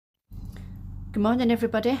Good morning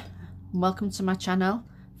everybody, welcome to my channel.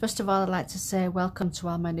 First of all, I'd like to say welcome to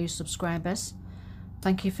all my new subscribers.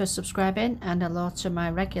 Thank you for subscribing and hello to my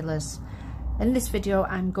regulars. In this video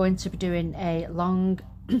I'm going to be doing a long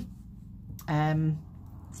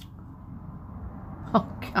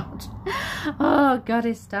oh god,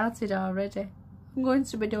 it started already. I'm going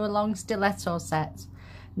to be doing a long stiletto set.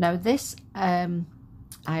 Now this I've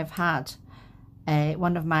had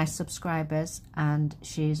one of my subscribers and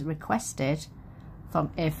she's requested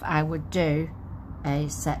if I would do a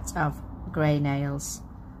set of grey nails.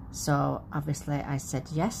 So obviously I said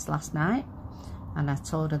yes last night and I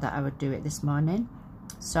told her that I would do it this morning.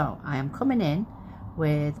 So I am coming in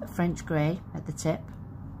with French grey at the tip.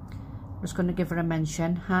 I'm just going to give her a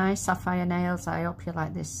mention. Hi Sapphire Nails, I hope you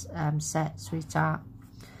like this set, sweetheart.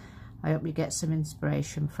 I hope you get some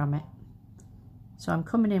inspiration from it. So I'm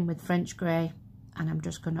coming in with French grey and I'm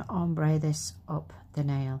just going to ombre this up the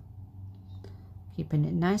nail, keeping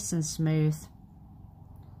it nice and smooth,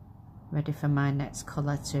 ready for my next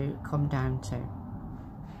colour to come down to.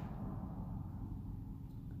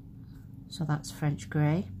 So that's French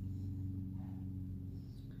grey,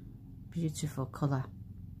 beautiful colour.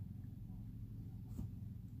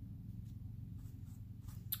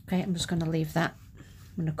 Okay, I'm just going to leave that.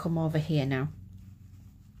 I'm going to come over here now.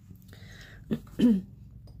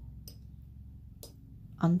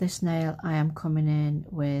 On this nail I am coming in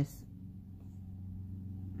with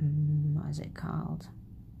what is it called?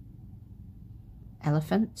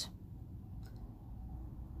 Elephant.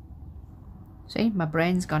 See, my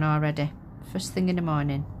brain's gone already. First thing in the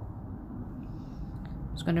morning.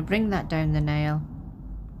 I'm just going to bring that down the nail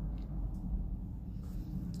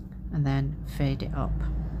and then fade it up.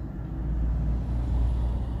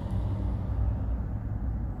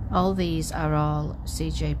 All these are all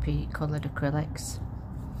CJP coloured acrylics.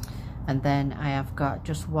 And then I have got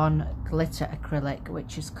just one glitter acrylic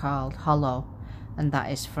which is called Holo, and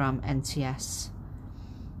that is from Nts.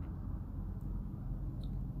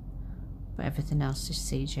 But everything else is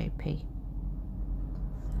CJP.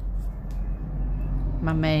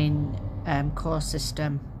 My main core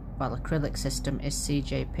system, well, acrylic system, is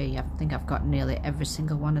CJP. I think I've got nearly every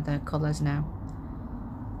single one of their colours now.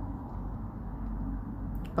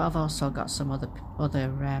 But I've also got some other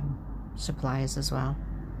suppliers as well.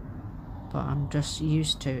 But I'm just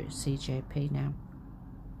used to CJP now.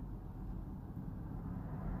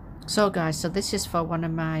 So guys, so this is for one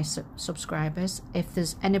of my subscribers. If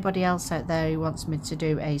there's anybody else out there who wants me to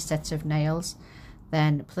do a set of nails,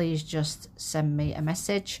 then please just send me a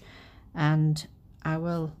message and I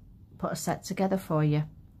will put a set together for you.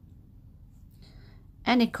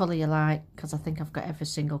 Any colour you like, because I think I've got every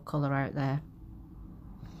single colour out there.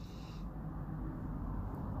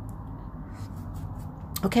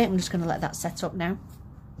 Okay, I'm just going to let that set up now.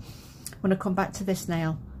 I'm going to come back to this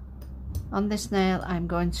nail. On this nail I'm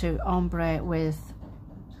going to ombre with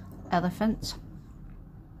Elephant.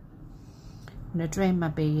 I'm going to drain my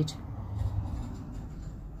bead,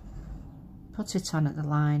 put it on at the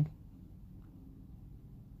line,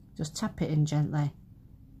 just tap it in gently,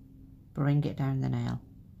 bring it down the nail.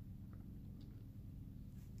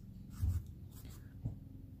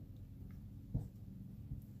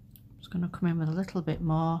 Going to come in with a little bit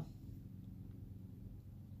more,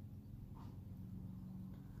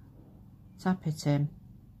 tap it in,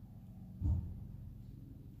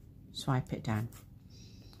 swipe it down.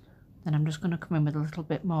 Then I'm just going to come in with a little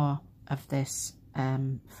bit more of this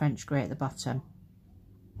French grey at the bottom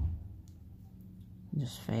and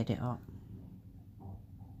just fade it up.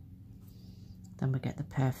 Then we get the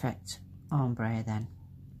perfect ombre. Then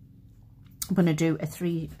I'm going to do a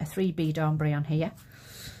three bead ombre on here.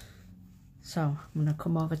 So I'm going to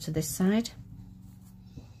come over to this side.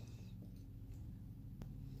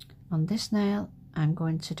 On this nail I'm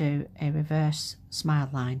going to do a reverse smile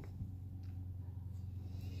line.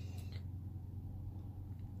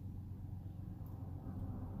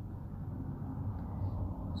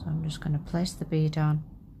 So I'm just going to place the bead on,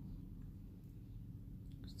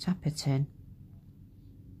 tap it in,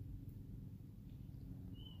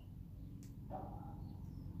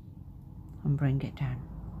 and bring it down.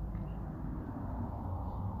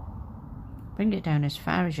 Bring it down as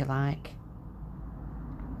far as you like,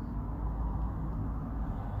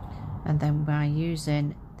 and then by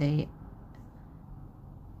using the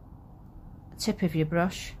tip of your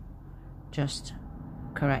brush, just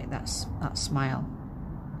correct that smile.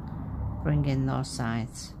 Bring in those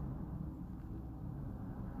sides.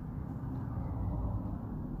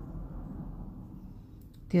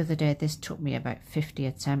 The other day this took me about 50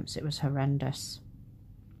 attempts, it was horrendous.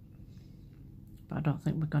 But I don't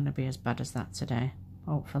think we're going to be as bad as that today,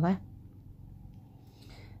 hopefully.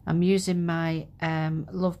 I'm using my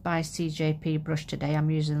Love by CJP brush today. I'm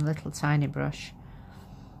using a little tiny brush.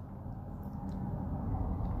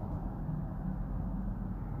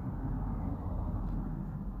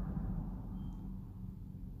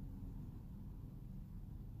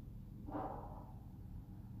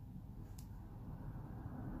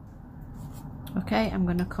 Okay, I'm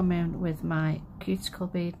going to come in with my cuticle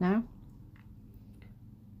bead now,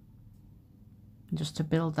 just to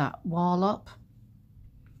build that wall up.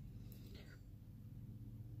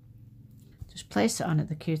 Just place it on at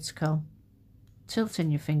the cuticle,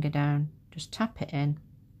 tilting your finger down, just tap it in,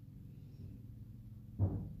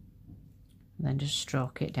 and then just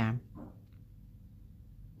stroke it down.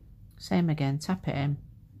 Same again, tap it in,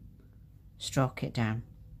 stroke it down.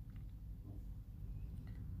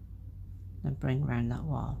 Then bring round that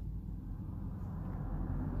wall.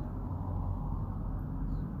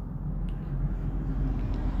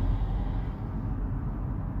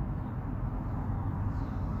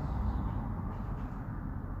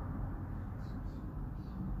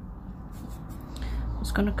 I'm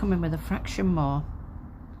just going to come in with a fraction more.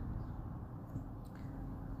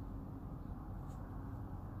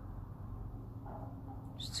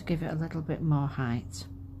 Just to give it a little bit more height.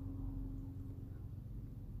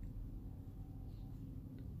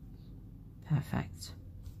 Perfect.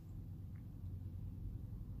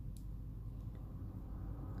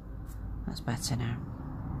 That's better now.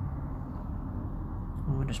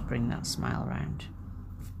 And we'll just bring that smile round.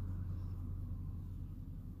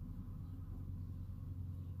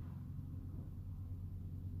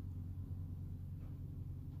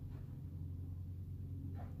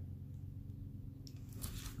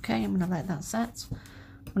 Okay, I'm going to let that set.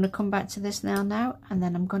 I'm going to come back to this now, and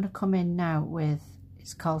then I'm going to come in now with,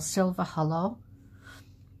 it's called Silver Holo.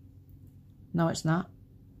 No, it's not.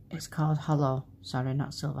 It's called Holo. Sorry,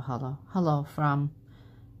 not Silver Holo. Holo from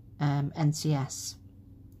NTS.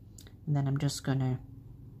 And then I'm just going to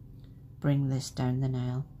bring this down the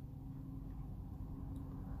nail.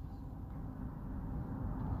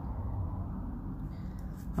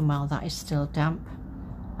 And while that is still damp,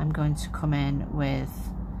 I'm going to come in with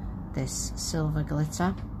this silver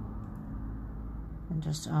glitter and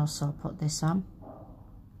just also put this on.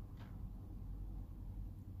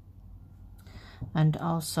 And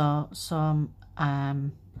also some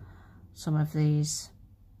of these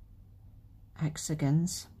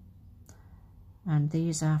hexagons, and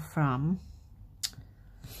these are from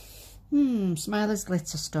Smileys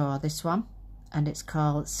glitter store, this one, and it's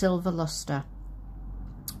called Silver Lustre.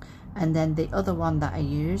 And then the other one that I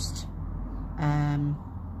used,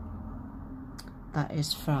 that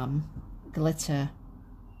is from glitter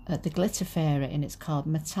at the Glitter Fairy, and it's called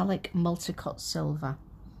Metallic Multicut Silver.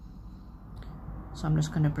 So I'm just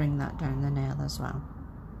going to bring that down the nail as well.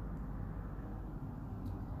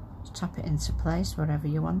 Just tap it into place wherever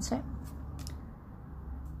you want it.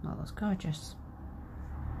 Oh, that's gorgeous.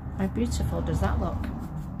 How beautiful does that look?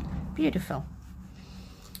 Beautiful.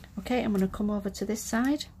 Okay, I'm going to come over to this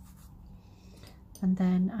side, and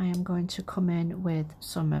then I am going to come in with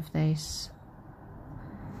some of this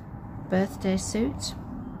birthday suit.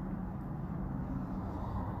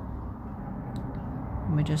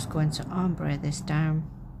 And we're just going to ombre this down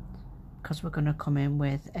because we're going to come in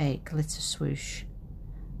with a glitter swoosh,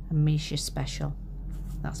 a Michele special.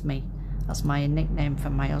 That's me. That's my nickname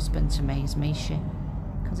from my husband to me, is Michele,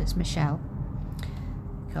 because it's Michele.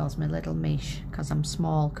 He calls me Little Mish because I'm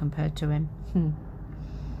small compared to him.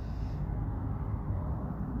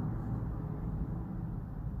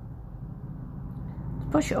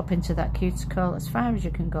 Push it up into that cuticle as far as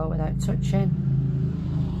you can go without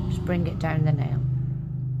touching. Just bring it down the nail.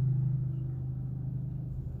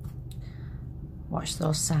 Watch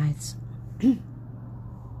those sides. Just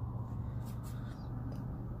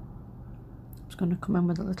going to come in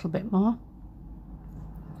with a little bit more.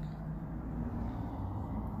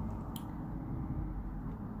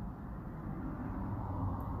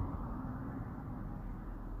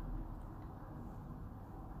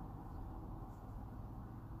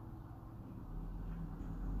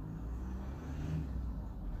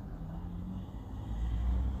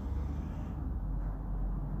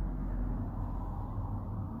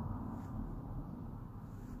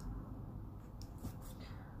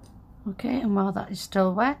 Okay, and while that is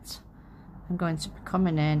still wet, I'm going to be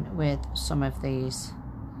coming in with some of these,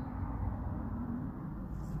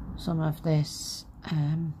 some of this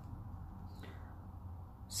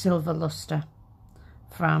Silver Lustre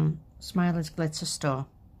from Smileys glitter store.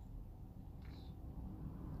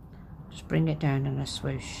 Just bring it down in a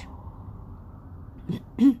swoosh.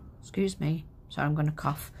 Excuse me, sorry, I'm going to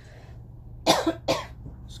cough.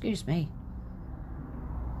 Excuse me.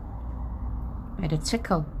 Made a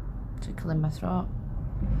tickle in my throat.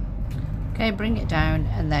 Okay, bring it down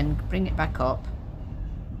and then bring it back up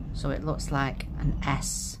so it looks like an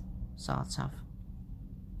S, sort of.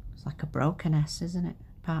 It's like a broken S, isn't it?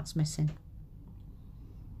 Parts missing.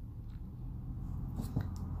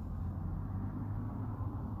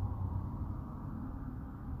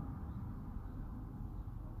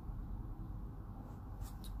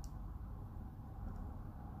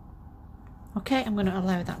 Okay, I'm going to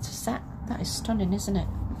allow that to set. That is stunning, isn't it?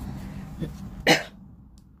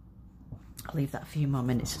 I'll leave that a few more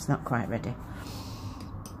minutes, it's not quite ready.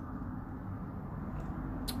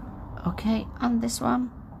 Okay, on this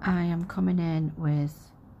one, I am coming in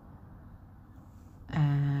with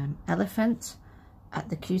elephant at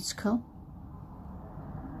the cuticle.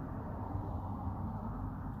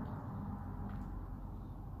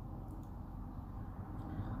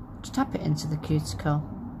 Just tap it into the cuticle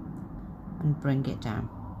and bring it down.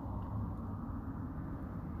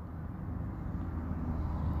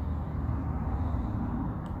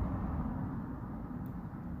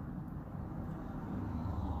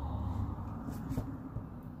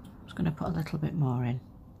 I'm just going to put a little bit more in.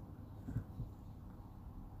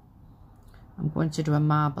 I'm going to do a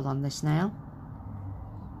marble on this nail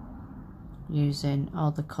using all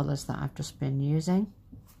the colours that I've just been using.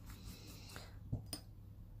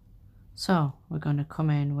 So we're going to come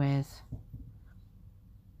in with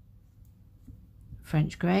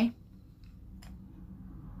French grey,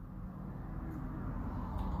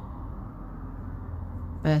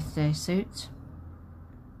 birthday suit,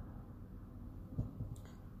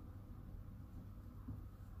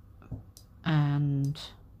 and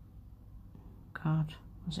God,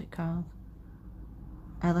 what's it called?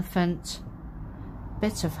 Elephant,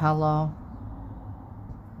 bit of Holo,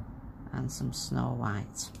 and some Snow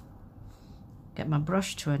White. Get my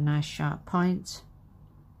brush to a nice sharp point.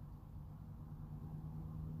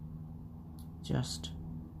 Just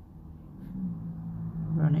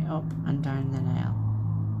run it up and down the nail.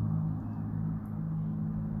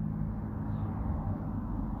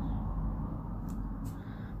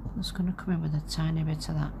 I'm just going to come in with a tiny bit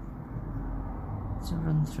of that to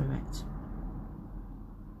run through it.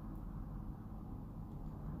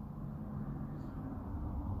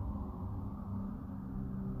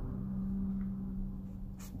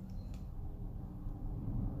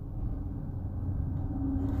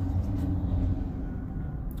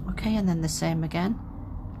 Okay, and then the same again.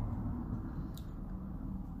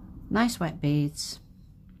 Nice wet beads.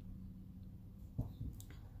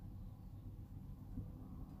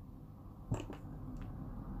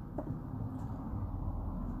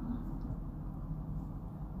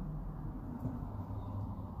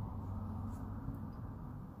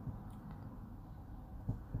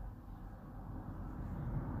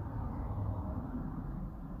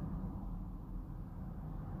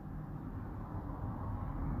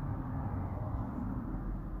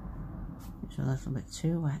 It's a little bit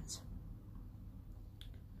too wet.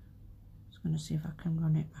 Just going to see if I can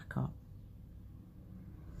run it back up.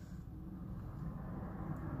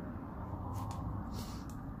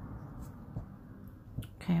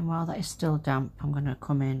 Okay, and while that is still damp, I'm going to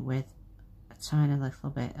come in with a tiny little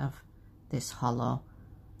bit of this Holo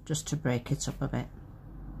just to break it up a bit.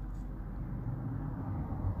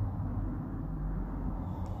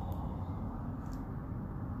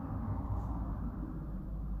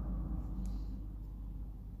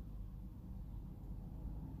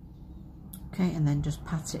 Okay, and then just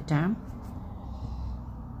pat it down.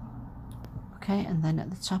 Okay, and then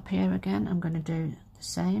at the top here again, I'm going to do the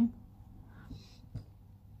same.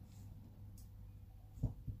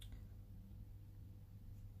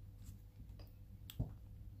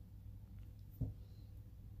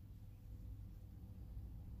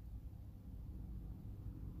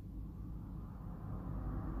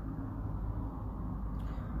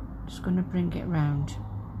 Just going to bring it round.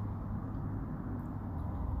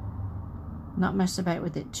 Not mess about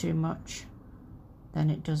with it too much,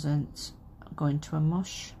 then it doesn't go into a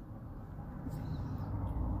mush.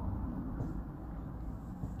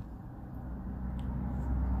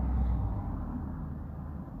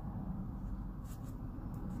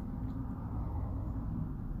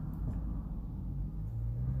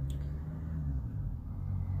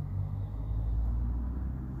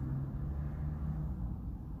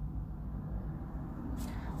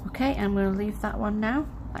 Okay, and we'll leave that one now.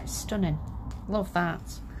 That's stunning. Love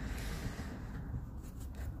that.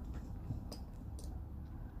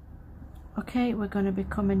 Okay, we're going to be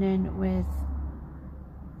coming in with,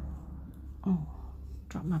 oh,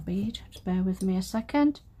 drop my bead, just bear with me a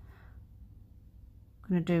second. I'm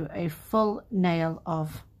going to do a full nail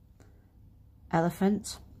of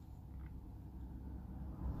elephant.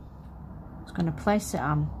 Just going to place it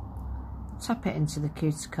on, tap it into the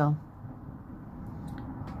cuticle,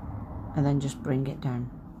 and then just bring it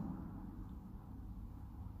down.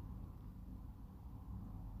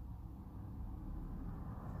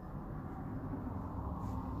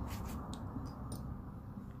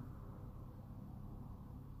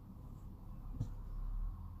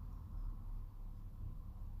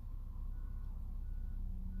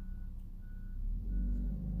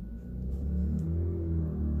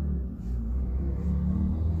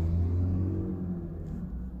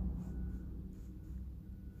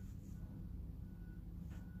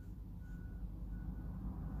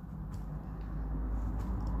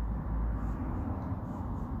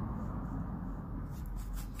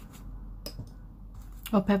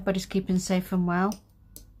 Hope everybody's keeping safe and well.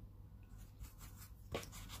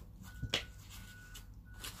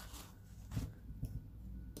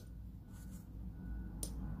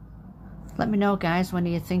 Let me know, guys, when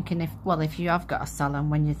you're thinking, if you have got a salon,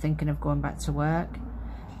 when you're thinking of going back to work.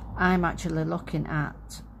 I'm actually looking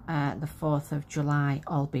at the 4th of July,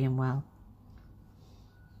 all being well.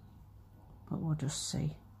 But we'll just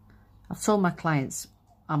see. I've told my clients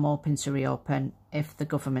I'm hoping to reopen if the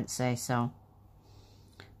government say so.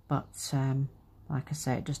 But like I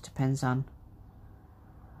say, it just depends on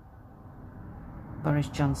Boris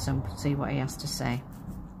Johnson, see what he has to say.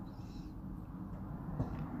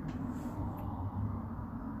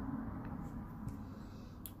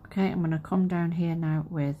 Okay, I'm going to come down here now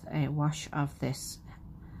with a wash of this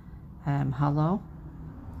Holo.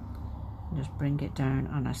 Just bring it down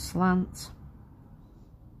on a slant.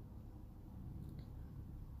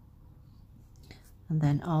 And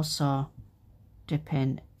then also dip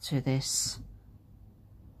in to this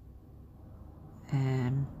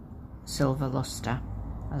silver lustre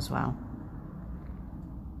as well.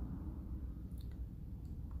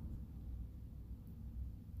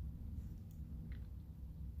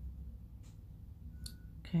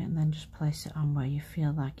 Okay, and then just place it on where you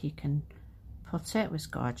feel like you can put it. It was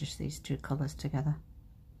gorgeous, these two colours together.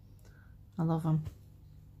 I love them.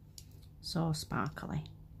 So sparkly.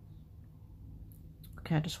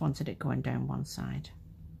 Okay, I just wanted it going down one side.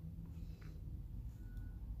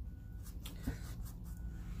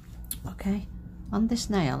 Okay, on this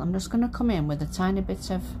nail, I'm just going to come in with a tiny bit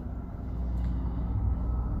of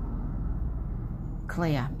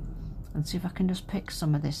clear and see if I can just pick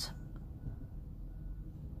some of this,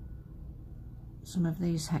 some of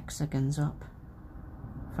these hexagons up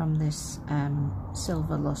from this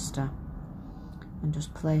silver lustre and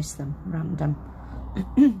just place them random.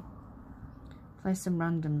 Place them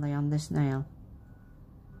randomly on this nail.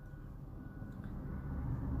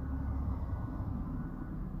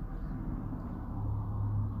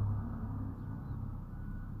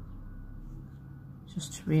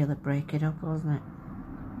 Just to really break it up, wasn't it?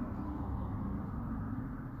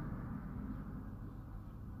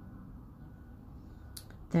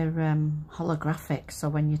 They're holographic, so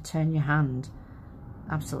when you turn your hand,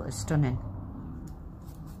 absolutely stunning.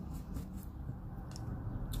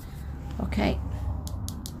 Okay,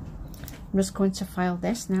 I'm just going to file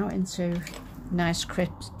this now into nice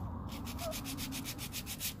crisp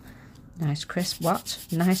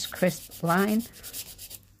line.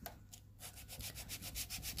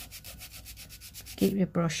 Keep your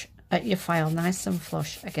brush at your file nice and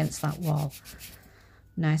flush against that wall,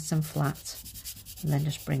 nice and flat, and then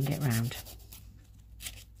just bring it round.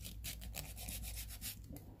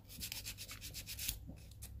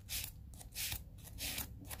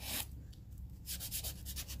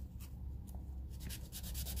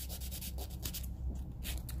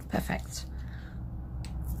 Perfect.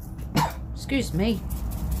 Excuse me.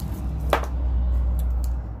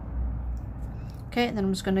 Okay, then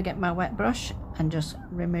I'm just going to get my wet brush and just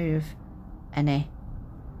remove any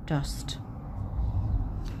dust.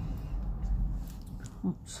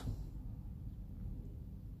 Oops.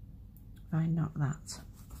 I knock that.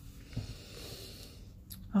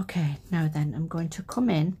 Okay, now then I'm going to come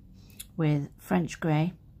in with French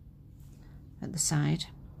grey at the side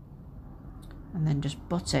and then just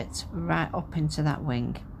butt it right up into that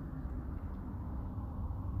wing.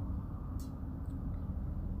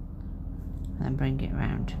 And then bring it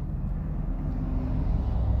round.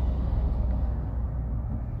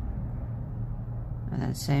 And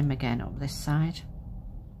then same again up this side.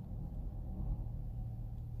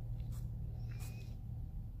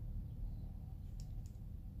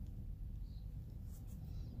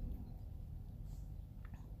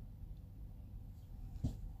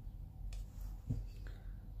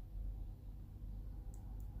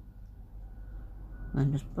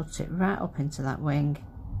 And just put it right up into that wing.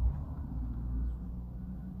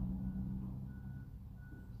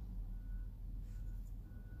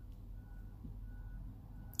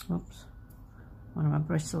 Oops, one of my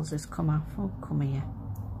bristles has come off. Oh, come here.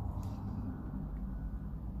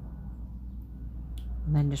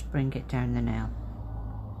 And then just bring it down the nail.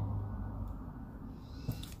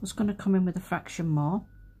 I'm just going to come in with a fraction more.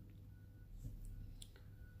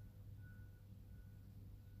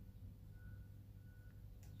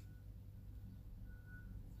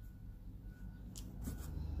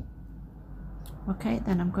 Okay,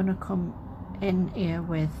 then I'm going to come in here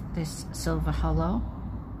with this silver hollow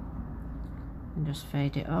and just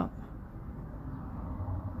fade it up.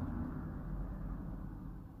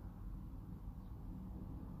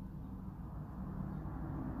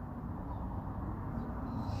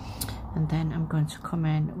 And then I'm going to come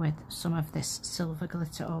in with some of this silver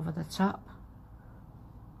glitter over the top.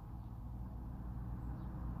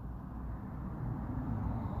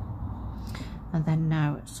 And then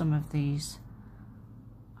now some of these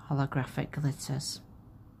holographic glitters.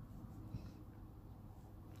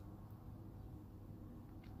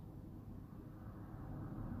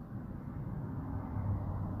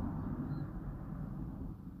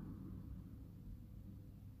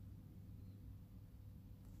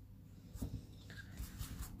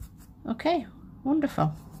 Okay, wonderful.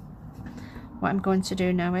 What I'm going to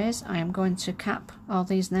do now is I am going to cap all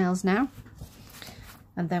these nails now,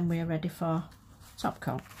 and then we are ready for top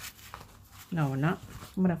coat. No, we're not.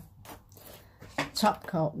 I'm gonna top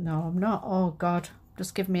coat. No, I'm not. Oh God,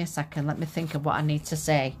 just give me a second. Let me think of what I need to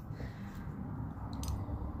say.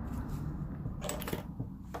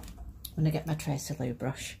 I'm gonna get my Tracylou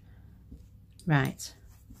brush. Right,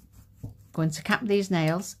 going to cap these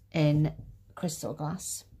nails in crystal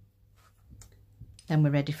glass. Then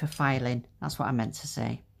we're ready for filing. That's what I meant to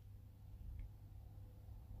say.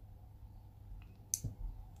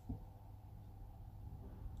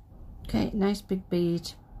 Okay, nice big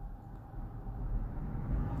bead.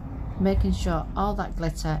 Making sure all that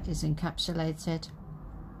glitter is encapsulated.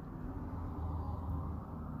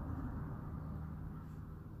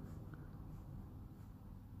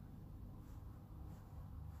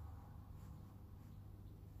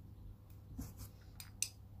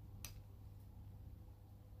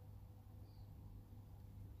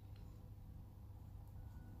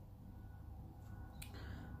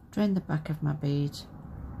 Drain the back of my bead.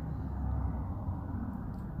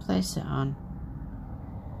 Place it on,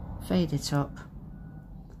 fade it up,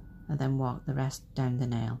 and then walk the rest down the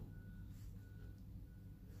nail.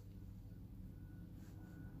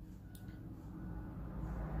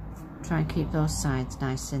 Try and keep those sides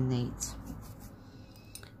nice and neat.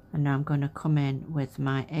 And now I'm going to come in with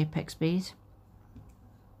my apex bead,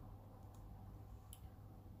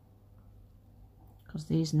 because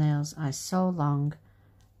these nails are so long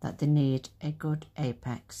that they need a good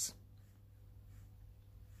apex.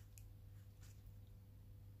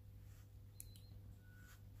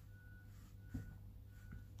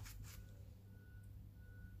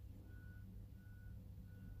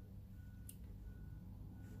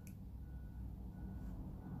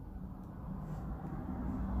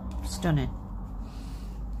 Stunning.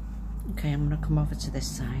 Okay, I'm going to come over to this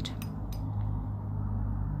side.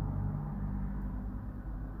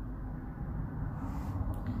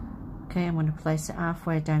 Okay, I'm going to place it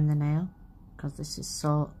halfway down the nail, because this is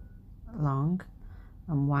so long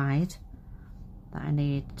and wide that I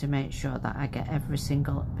need to make sure that I get every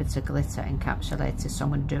single bit of glitter encapsulated, so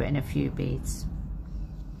I'm going to do it in a few beads.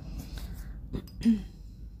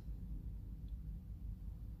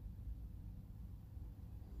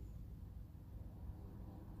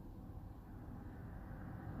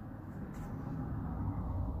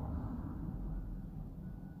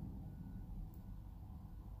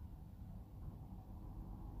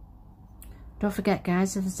 Don't forget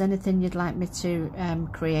guys, if there's anything you'd like me to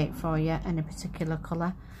create for you, any particular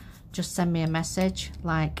colour, just send me a message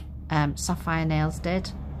like Sapphire Nails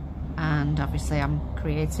did, and obviously I'm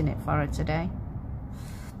creating it for her today.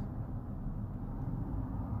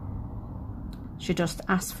 She just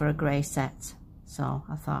asked for a grey set, so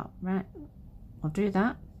I thought, right, I'll do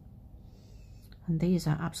that. And these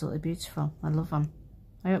are absolutely beautiful. I love them.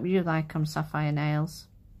 I hope you like them, Sapphire Nails.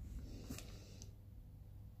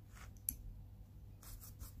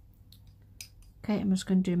 Okay, I'm just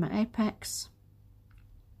going to do my apex.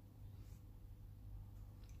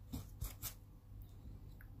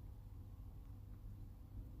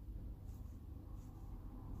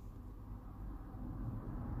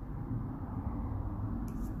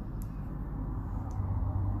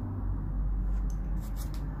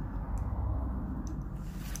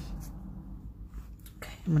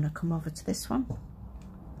 Okay, I'm going to come over to this one.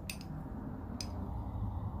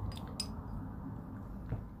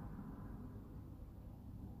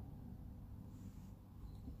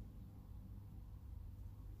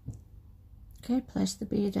 Okay, place the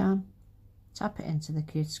bead on, tap it into the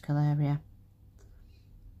cuticle area,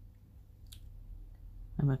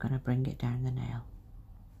 and we're going to bring it down the nail.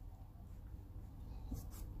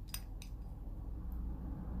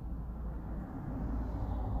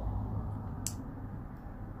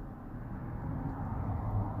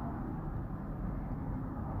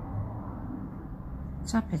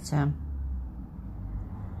 Tap it on,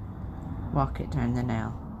 walk it down the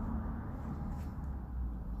nail,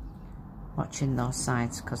 watching those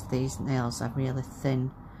sides because these nails are really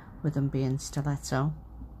thin with them being stiletto.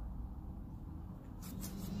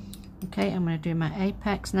 Okay, I'm going to do my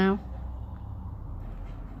apex now.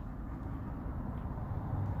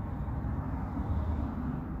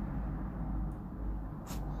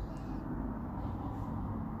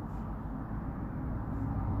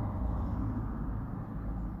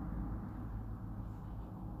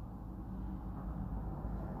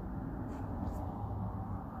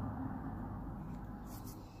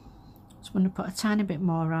 So I'm going to put a tiny bit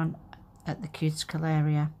more on at the cuticle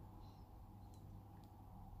area,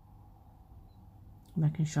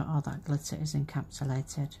 making sure all that glitter is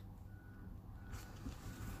encapsulated.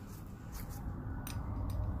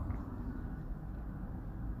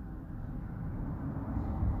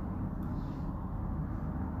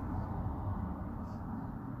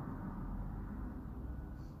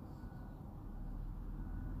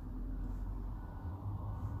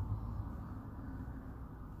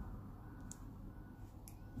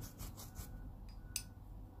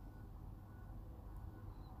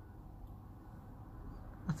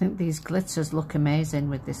 I think these glitters look amazing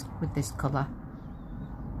with this colour.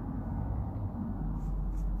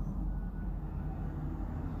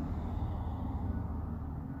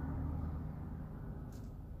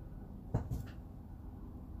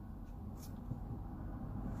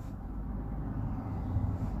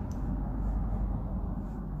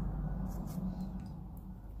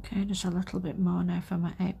 Okay, just a little bit more now for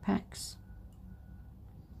my apex.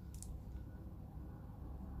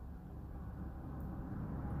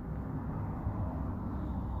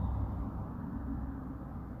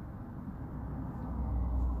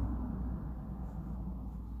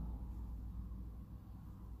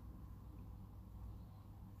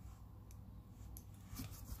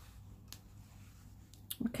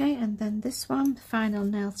 Okay, and then this one, final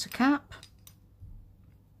nail to cap.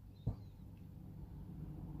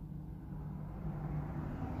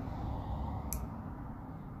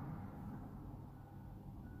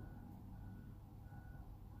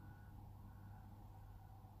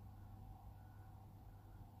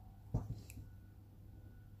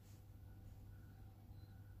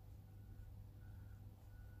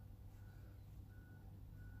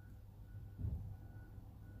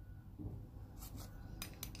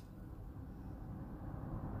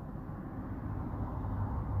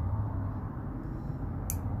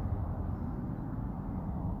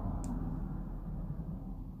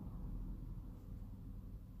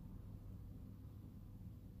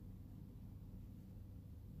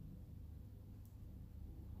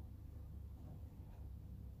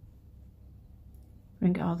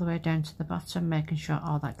 Bring it all the way down to the bottom, making sure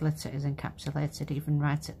all that glitter is encapsulated even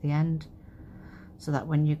right at the end, so that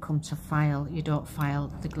when you come to file, you don't file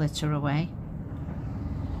the glitter away.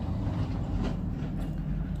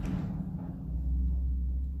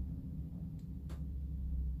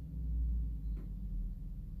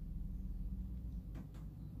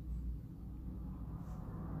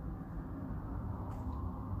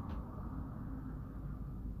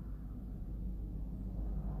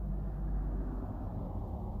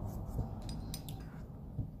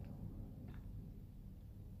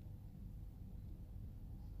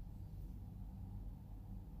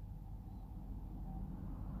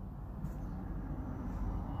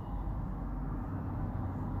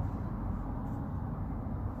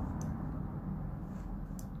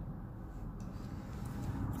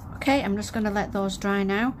 Okay, I'm just going to let those dry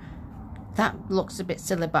now. That looks a bit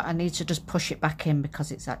silly, but I need to just push it back in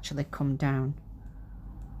because it's actually come down.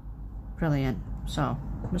 Brilliant. So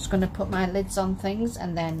I'm just going to put my lids on things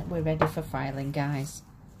and then we're ready for filing, guys.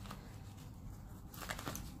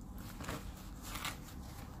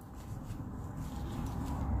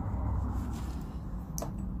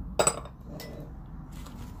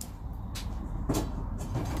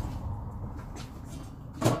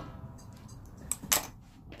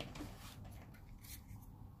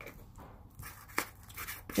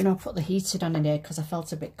 You know, I put the heated on in here because I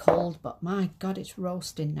felt a bit cold, but my God, it's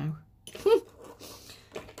roasting now.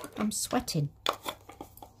 I'm sweating.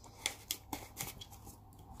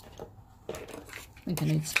 I think I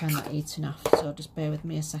need to turn that heating off, so just bear with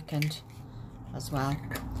me a second as well.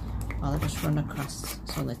 while I just run across.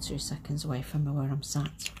 It's only 2 seconds away from where I'm sat.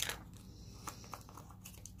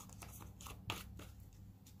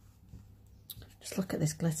 Just look at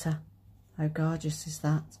this glitter. How gorgeous is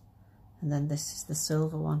that? And then this is the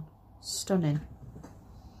silver one. Stunning.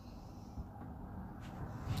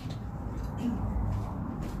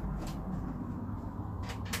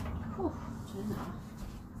 Whew, turn that off.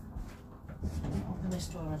 Open this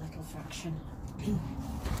door a little fraction.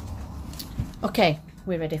 Okay,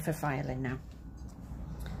 we're ready for filing now.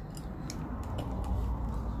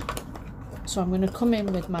 So I'm going to come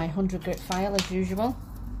in with my 100 grit file as usual.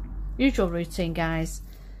 Usual routine, guys.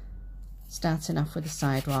 Starting off with the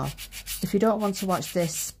sidewall. If you don't want to watch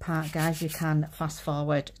this part, guys, you can fast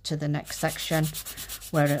forward to the next section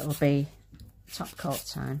where it will be top coat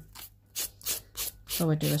time. So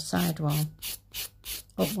we'll do a sidewall,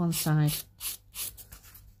 up one side,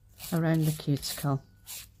 around the cuticle,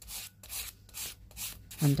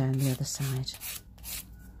 and down the other side.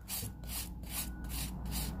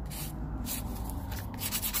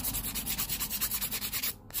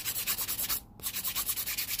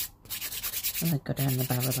 And then go down the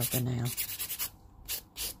barrel of the nail.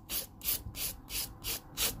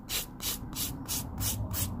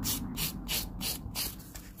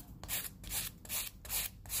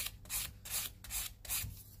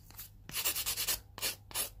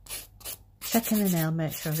 Checking the nail,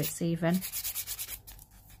 make sure it's even.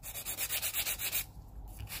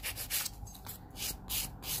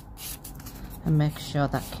 And make sure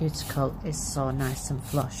that cuticle is so nice and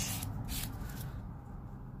flush.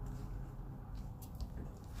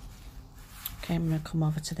 Okay, I'm going to come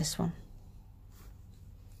over to this one.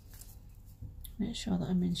 Make sure that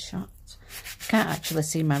I'm in shot. I can't actually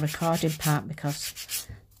see my recording part because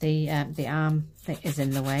the arm thing is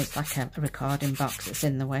in the way. It's like a recording box that's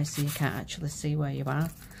in the way, so you can't actually see where you are.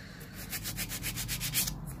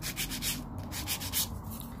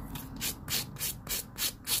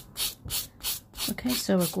 Okay,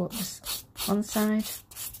 so we'll go up this one side,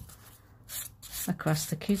 across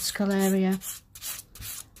the cuticle area,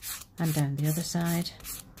 and down the other side,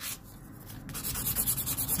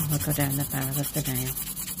 and we'll go down the barrel of the nail.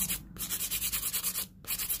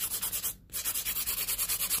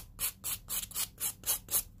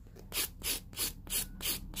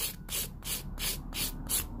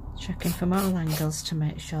 Checking from all angles to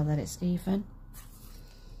make sure that it's even.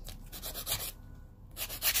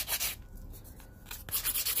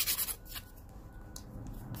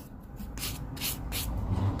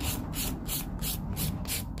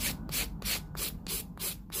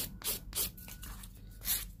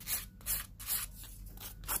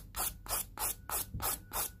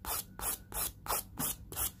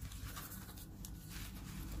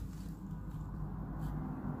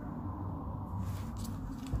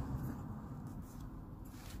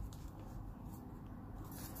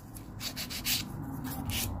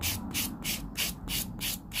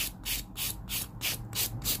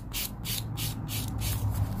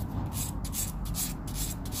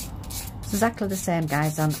 It's exactly the same,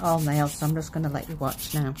 guys, on all nails, so I'm just going to let you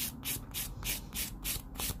watch now.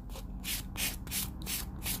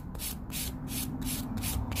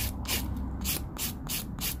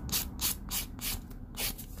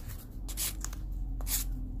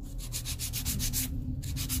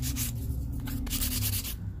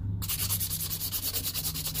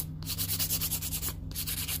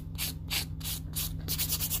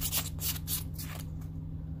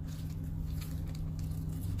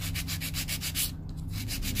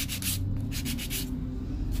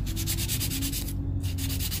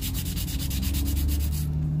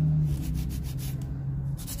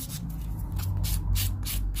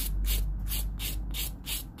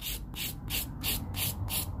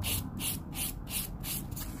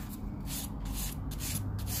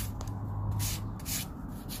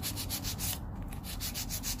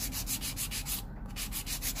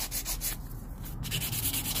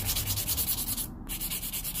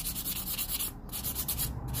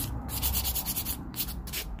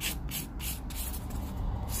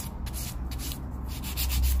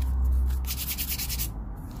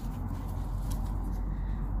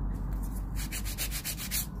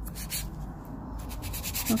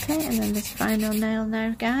 Okay, and then this final nail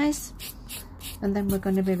now, guys, and then we're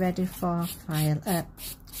going to be ready for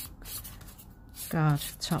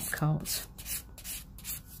top coat.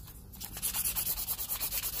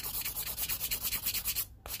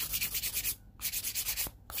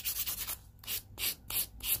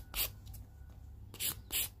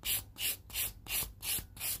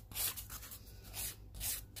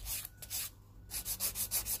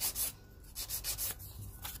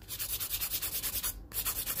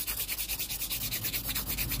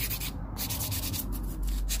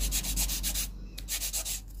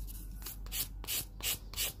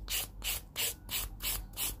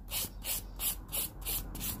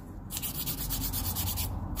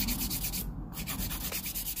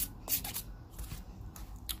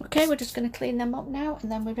 Okay, we're just going to clean them up now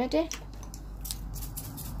and then we're ready.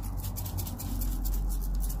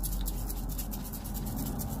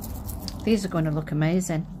 These are going to look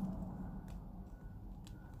amazing.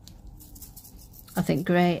 I think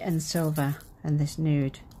grey and silver and this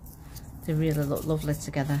nude, they really look lovely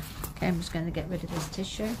together. Okay, I'm just going to get rid of this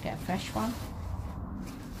tissue, get a fresh one.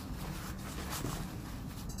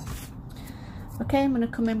 Okay, I'm going to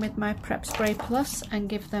come in with my Prep Spray Plus and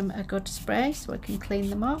give them a good spray so I can clean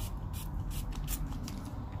them up.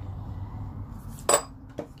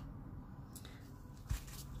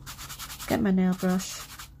 Get my nail brush,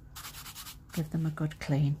 give them a good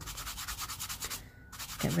clean.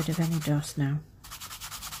 Get rid of any dust now.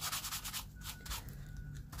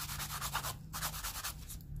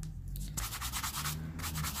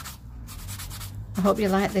 I hope you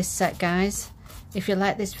like this set, guys. If you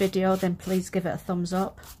like this video, then please give it a thumbs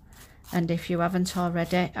up, and if you haven't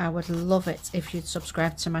already, I would love it if you'd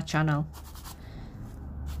subscribe to my channel.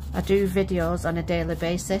 I do videos on a daily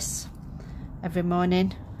basis. Every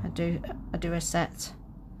morning I do a set,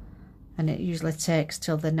 and it usually takes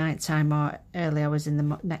till the night time or early hours in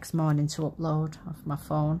the next morning to upload off my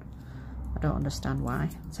phone. I don't understand why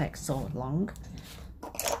it takes so long.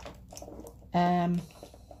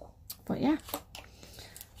 But yeah,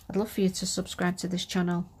 I'd love for you to subscribe to this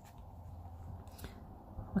channel.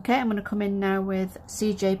 Okay, I'm going to come in now with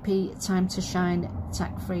CJP Time to Shine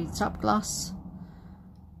Tack Free Top Gloss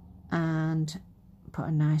and put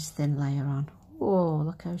a nice thin layer on. Oh,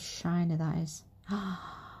 look how shiny that is. I'm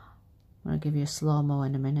going to give you a slow-mo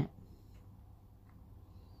in a minute.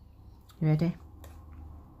 You ready?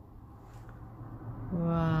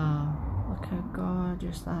 Wow, look how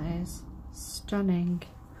gorgeous that is. Stunning.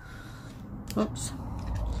 Oops.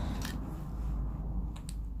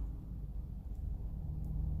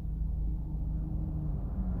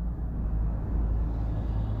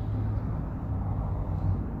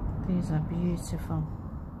 These are beautiful.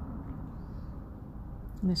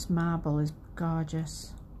 This marble is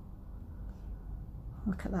gorgeous.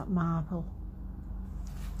 Look at that marble.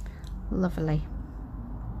 Lovely.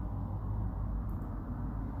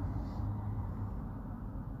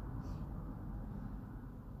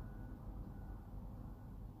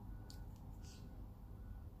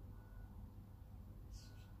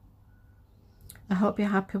 I hope you're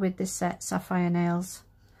happy with this set, Sapphire Nails.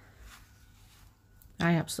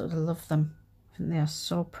 I absolutely love them. I think they are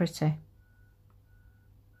so pretty.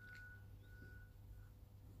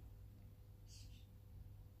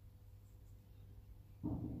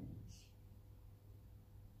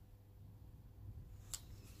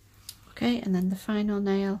 Okay, and then the final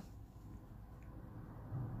nail.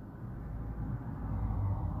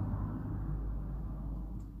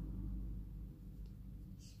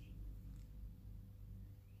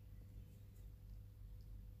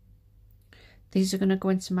 These are going to go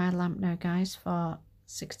into my lamp now, guys, for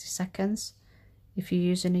 60 seconds. If you're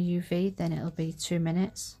using a UV, then it'll be 2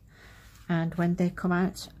 minutes. And when they come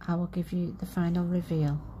out, I will give you the final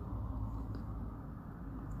reveal.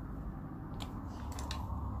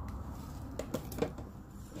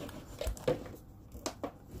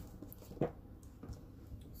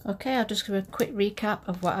 Okay, I'll just give a quick recap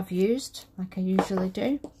of what I've used, like I usually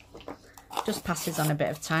do. Just passes on a bit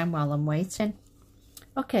of time while I'm waiting.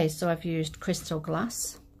 Okay, so I've used Crystal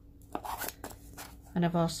Glass, and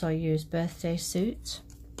I've also used Birthday Suit,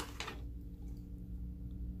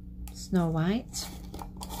 Snow White,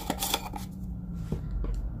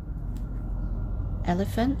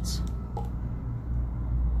 Elephant,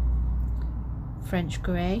 French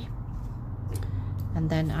Grey, and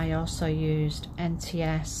then I also used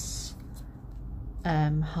Nts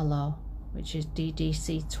Holo, which is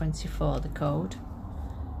DDC24, the code.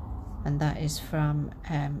 And that is from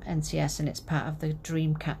NTS, and it's part of the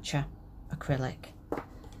Dreamcatcher acrylic.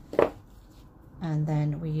 And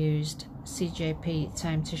then we used CJP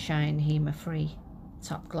Time to Shine HEMA Free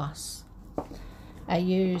Top Gloss. I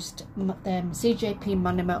used CJP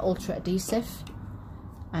Monomer Ultra Adhesive,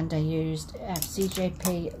 and I used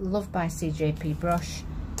CJP Love by CJP brush,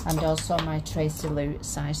 and also my Tracylou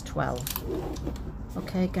size 12.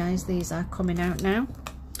 Okay guys, these are coming out now,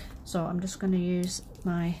 so I'm just going to use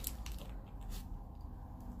my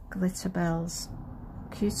Glitter Bells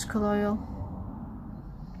cuticle oil.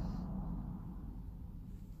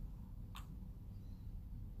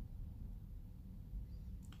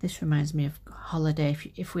 This reminds me of holiday.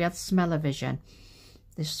 If we had smell-o-vision,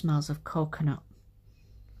 this smells of coconut.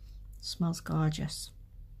 It smells gorgeous.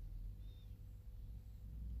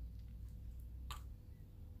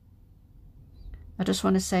 I just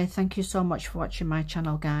want to say thank you so much for watching my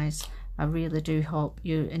channel, guys. I really do hope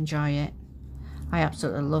you enjoy it. I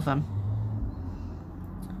absolutely love them.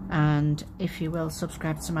 And if you will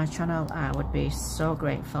subscribe to my channel, I would be so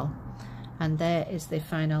grateful. And there is the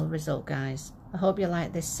final result, guys. I hope you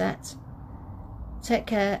like this set. Take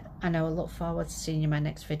care, and I will look forward to seeing you in my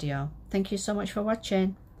next video. Thank you so much for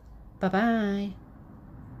watching. Bye bye.